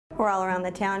We're all around the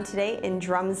town today in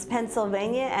Drums,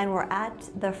 Pennsylvania, and we're at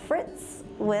the Fritz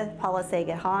with Paula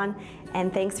Saget-Hahn.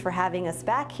 And thanks for having us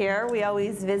back here. We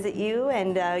always visit you,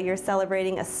 and you're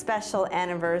celebrating a special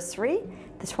anniversary,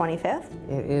 the 25th.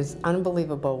 It is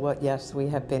unbelievable. Yes, we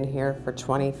have been here for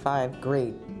 25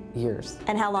 great years.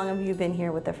 And how long have you been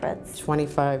here with the Fritz?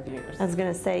 25 years. I was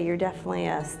going to say, you're definitely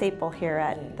a staple here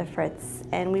at the Fritz.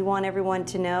 And we want everyone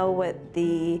to know what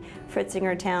the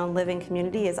Fritzingertown living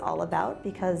community is all about,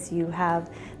 because you have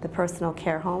the personal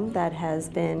care home that has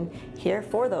been here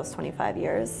for those 25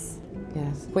 years.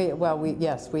 Yes,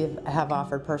 we have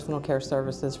offered personal care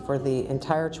services for the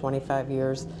entire 25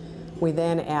 years. We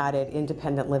then added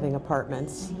independent living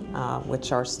apartments,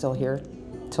 which are still here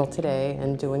till today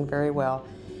and doing very well.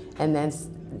 And then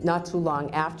not too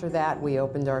long after that, we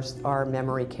opened our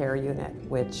memory care unit,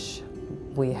 which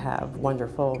we have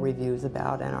wonderful reviews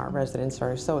about, and our residents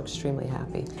are so extremely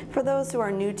happy. For those who are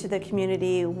new to the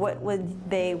community, what would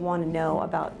they want to know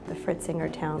about the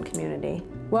Fritzingertown community?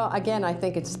 Well, again, I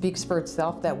think it speaks for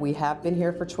itself that we have been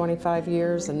here for 25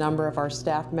 years. A number of our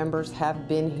staff members have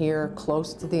been here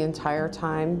close to the entire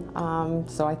time.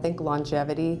 So I think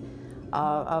longevity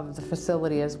of the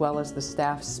facility as well as the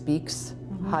staff speaks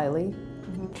highly.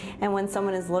 And when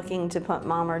someone is looking to put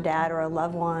mom or dad or a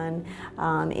loved one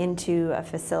into a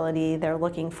facility, they're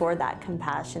looking for that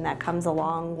compassion that comes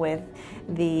along with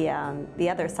the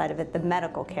other side of it, the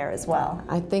medical care as well.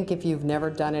 I think if you've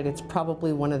never done it, it's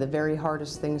probably one of the very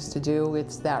hardest things to do.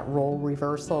 It's that role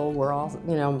reversal where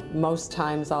most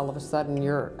times all of a sudden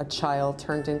you're a child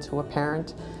turned into a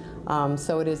parent.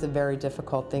 So it is a very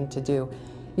difficult thing to do.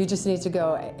 You just need to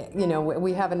go,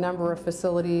 we have a number of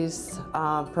facilities,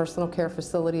 personal care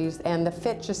facilities, and the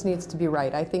fit just needs to be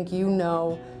right. I think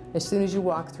as soon as you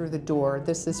walk through the door,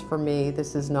 this is for me,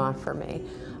 this is not for me.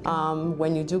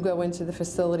 When you do go into the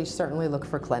facility, certainly look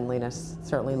for cleanliness,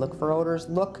 certainly look for odors,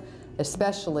 look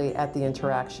especially at the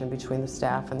interaction between the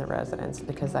staff and the residents,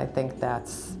 because I think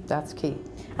that's key.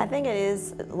 I think it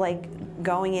is like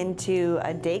going into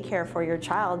a daycare for your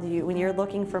child. When you're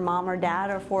looking for mom or dad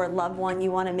or for a loved one,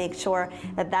 you want to make sure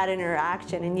that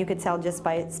interaction, and you could tell just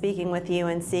by speaking with you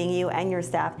and seeing you and your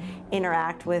staff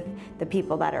interact with the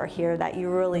people that are here, that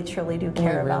you really truly do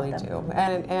care about them. We really do.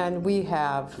 And we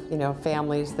have,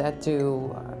 families that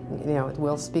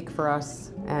will speak for us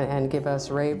and give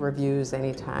us rave reviews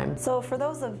anytime. So for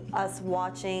those of us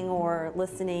watching or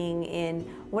listening in,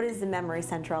 what is the Memory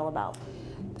Center all about?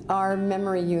 Our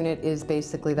memory unit is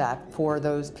basically that for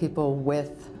those people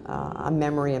with a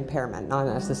memory impairment, not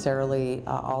necessarily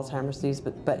Alzheimer's disease,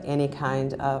 but any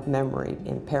kind of memory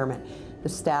impairment. The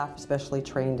staff is specially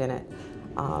trained in it.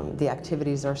 The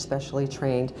activities are specially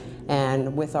trained,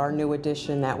 and with our new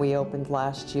addition that we opened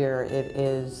last year, it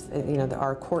is,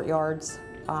 our courtyards,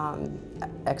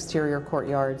 exterior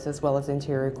courtyards as well as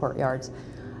interior courtyards,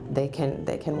 they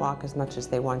can walk as much as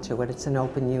they want to, but it's an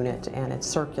open unit and it's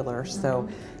circular. So,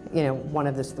 one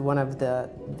of the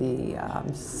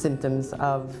symptoms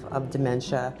of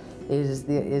dementia is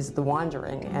the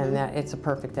wandering, and that it's a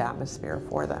perfect atmosphere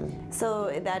for them.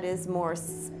 So that is more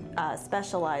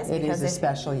specialized. It is a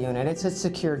special unit. It's a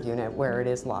secured unit where it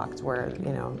is locked, where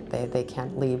they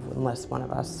can't leave unless one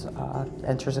of us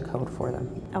enters a code for them.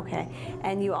 Okay,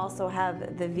 and you also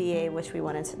have the VA, which we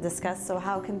wanted to discuss. So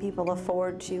how can people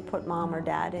afford to put mom or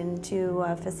dad into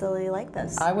a facility like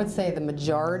this? I would say the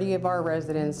majority of our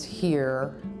residents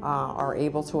here are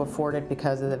able to afford it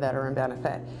because of the veteran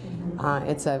benefit.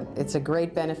 It's a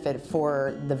great benefit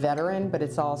for the veteran, but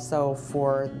it's also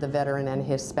for the veteran and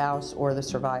his spouse or the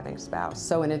surviving spouse.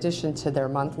 So in addition to their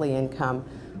monthly income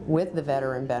with the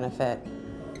veteran benefit,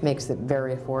 makes it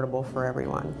very affordable for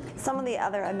everyone. Some of the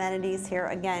other amenities here,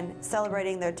 again,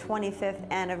 celebrating their 25th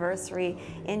anniversary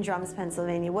in Drums,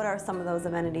 Pennsylvania. What are some of those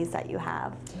amenities that you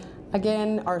have?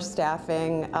 Again, our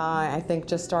staffing, I think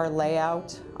just our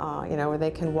layout, where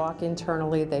they can walk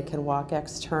internally, they can walk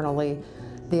externally.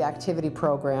 The activity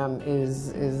program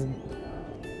is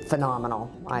phenomenal,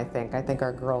 I think. I think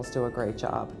our girls do a great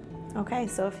job. Okay,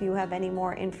 so if you have any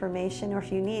more information, or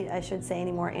if you need, I should say,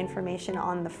 any more information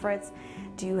on the Fritz,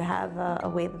 do you have a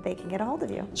way that they can get a hold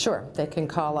of you? Sure, they can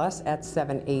call us at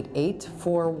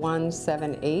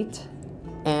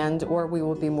 788-4178, or we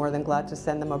will be more than glad to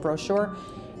send them a brochure.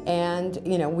 And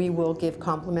we will give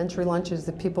complimentary lunches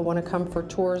if people want to come for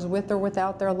tours with or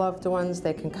without their loved ones.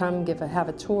 They can come, have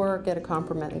a tour, get a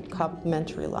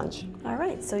complimentary lunch. All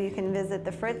right, so you can visit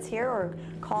the Fritz here or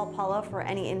call Paula for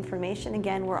any information.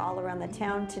 Again, we're all around the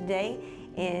town today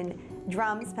in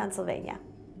Drums, Pennsylvania.